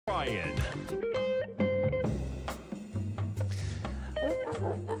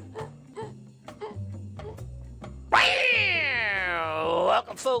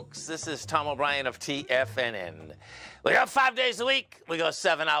Folks, this is Tom O'Brien of TFNN. We go 5 days a week. We go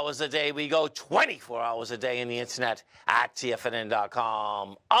 7 hours a day. We go 24 hours a day on the internet at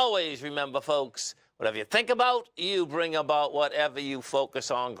TFNN.com. Always remember, folks, whatever you think about, you bring about. Whatever you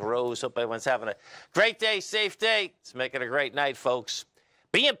focus on grows. Hope everyone's having a great day, safe day. Let's make it a great night, folks.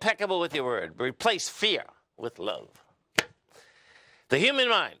 Be impeccable with your word. Replace fear with love. The human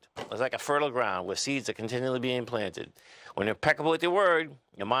mind is like a fertile ground where seeds are continually being planted. When you're impeccable with your word,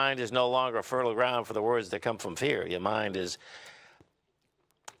 your mind is no longer a fertile ground for the words that come from fear. Your mind is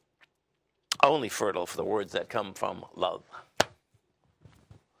only fertile for the words that come from love.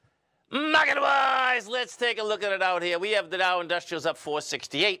 Market-wise, let's take a look at it out here. We have the Dow Industrials up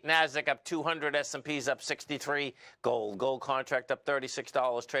 468, NASDAQ up 200, S&P's up 63, gold contract up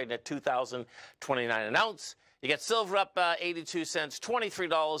 $36, trading at $2,029 an ounce. You get silver up 82 cents,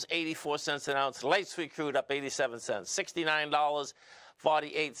 $23.84 an ounce. Light sweet crude up 87 cents,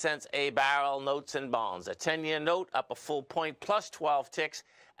 $69.48 a barrel. Notes and bonds. A 10-year note up a full point plus 12 ticks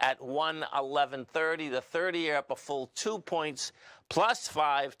at 111.30. The 30-year up a full 2 points plus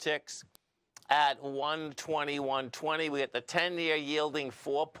 5 ticks at 121.20. We get the 10-year yielding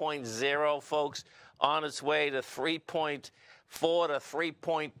 4.0, folks, on its way to 3.4 to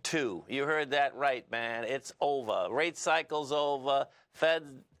 3.2. You heard that right, man. It's over. Rate cycle's over. Fed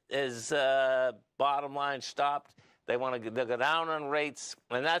is bottom line stopped. They want to go down on rates,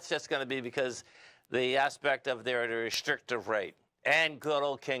 and that's just going to be because the aspect of their restrictive rate. And good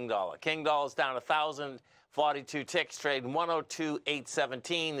old King Dollar. King Dollar's down 1,042 ticks, trading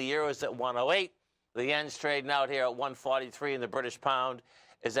 102.817. The euro's at 108. The yen's trading out here at 143, and the British pound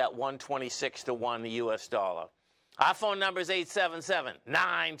is at 126 to 1 US dollar. Our phone number is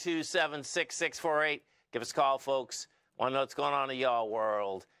 877-927-6648. Give us a call, folks. Want to know what's going on in your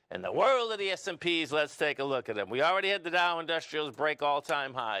world. In the world of the S&Ps, let's take a look at them. We already had the Dow Industrials break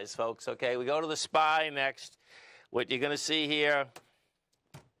all-time highs, folks, okay? We go to the SPY next. What you're going to see here.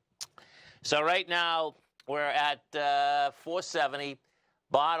 So right now, we're at 470.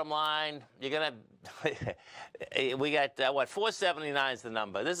 Bottom line, you're going to, we got, 479 is the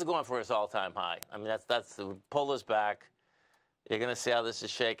number. This is going for its all-time high. I mean, that's pull this back. You're going to see how this is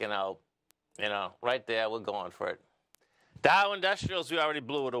shaking out. You know, right there, we're going for it. Dow Industrials, we already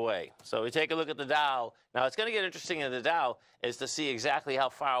blew it away. So we take a look at the Dow. Now, it's going to get interesting in the Dow is to see exactly how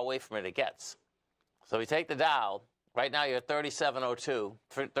far away from it gets. So we take the Dow. Right now, you're at 3702,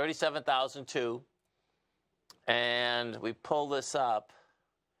 37,002. And we pull this up.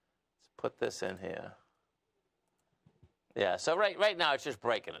 Put this in here. Yeah, so right now it's just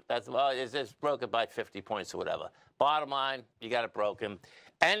breaking it. That's, well, it's just broken by 50 points or whatever. Bottom line, you got it broken.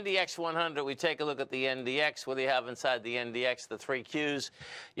 NDX 100, we take a look at the NDX. What do you have inside the NDX? The 3 Qs.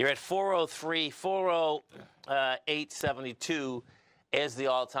 You're at 403, 408.72 is the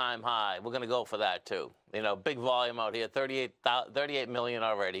all-time high. We're going to go for that too. You know, big volume out here, 38 million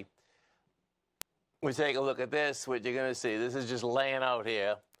already. We take a look at this, what you're going to see. This is just laying out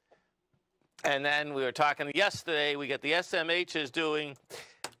here. And then we were talking yesterday, we get the SMH doing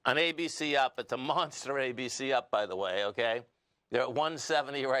an ABC up. It's a monster ABC up, by the way, okay? They're at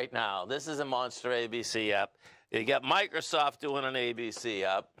 170 right now. This is a monster ABC up. You got Microsoft doing an ABC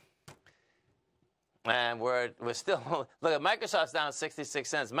up. And we're still, look at Microsoft's down 66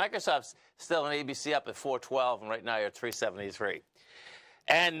 cents. Microsoft's still an ABC up at 412, and right now you're at 373.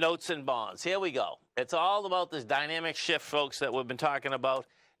 And notes and bonds. Here we go. It's all about this dynamic shift, folks, that we've been talking about.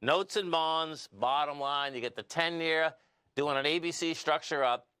 Notes and bonds, bottom line, you get the 10-year doing an ABC structure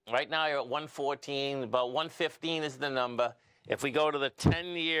up. Right now you're at 114, about 115 is the number. If we go to the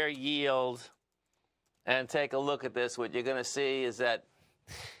 10-year yield and take a look at this, what you're going to see is that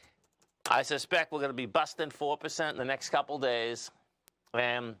I suspect we're going to be busting 4% in the next couple days.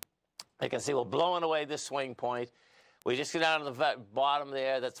 And you can see we're blowing away this swing point. We just get down to the bottom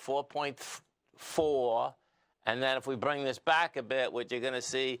there, that's 4.4. And then if we bring this back a bit, what you're going to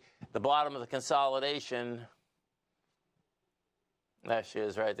see, the bottom of the consolidation, there she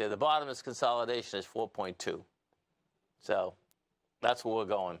is right there. The bottom of this consolidation is 4.2. So that's where we're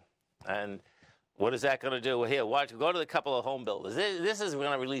going. And what is that going to do? Well, here, watch. Go to the couple of home builders. This is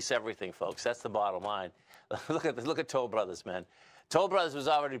going to release everything, folks. That's the bottom line. Look at this. Look at Toll Brothers, man. Toll Brothers was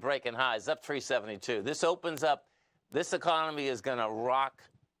already breaking highs, up 372. This opens up. This economy is going to rock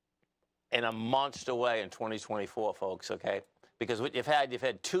in a monster way in 2024, folks, okay? Because what you've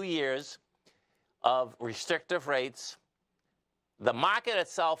had 2 years of restrictive rates. The market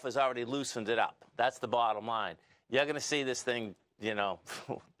itself has already loosened it up. That's the bottom line. You're going to see this thing, you know,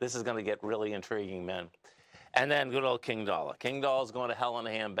 this is going to get really intriguing, man. And then good old King Dollar. King Dollar's going to hell in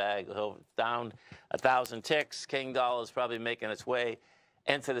a handbag. Down 1,000 ticks. King Dollar's probably making its way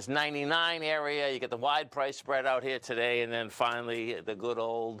into this 99 area. You get the wide price spread out here today, and then finally the good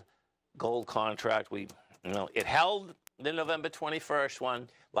old gold contract. It held the November 21st one.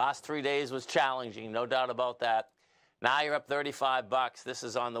 Last 3 days was challenging, no doubt about that. Now you're up 35 bucks. This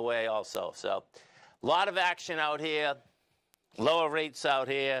is on the way also. So a lot of action out here, lower rates out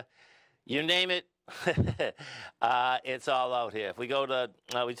here. You name it, it's all out here. If we go to,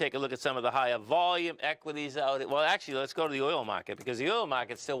 we take a look at some of the higher volume equities out here. Well, actually, let's go to the oil market, because the oil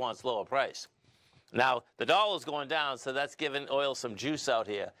market still wants lower price. Now, the dollar's going down, so that's giving oil some juice out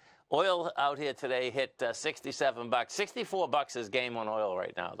here. Oil out here today hit 67 bucks. 64 bucks is game on oil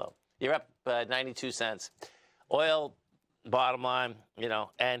right now, though. You're up 92 cents. Oil, bottom line,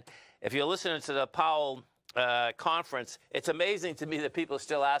 and if you're listening to the Powell conference, it's amazing to me that people are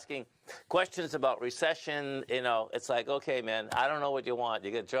still asking questions about recession. It's like, okay, man, I don't know what you want.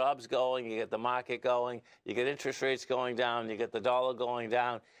 You get jobs going, you get the market going, you get interest rates going down, you get the dollar going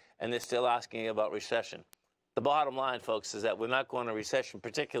down, and they're still asking you about recession. The bottom line, folks, is that we're not going to recession,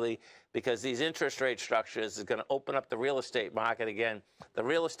 particularly because these interest rate structures is going to open up the real estate market again. The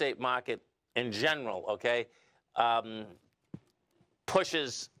real estate market in general, okay,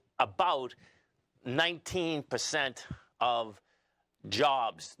 pushes about 19% of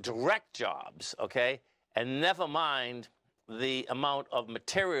jobs, direct jobs, okay? And never mind the amount of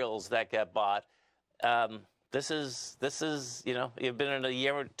materials that get bought. This is, you've been in a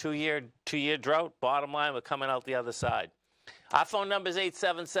year or two-year drought. Bottom line, we're coming out the other side. Our phone number is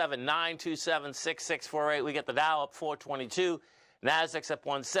 877-927-6648. We get the Dow up 422. Nasdaq's up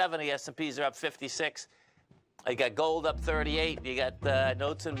 170. S&Ps are up 56. You got gold up 38. You got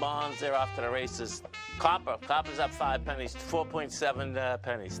notes and bonds. They're off to the races. Copper's up 5 pennies, 4.7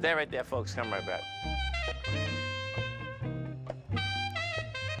 pennies. Stay right there, folks. Come right back.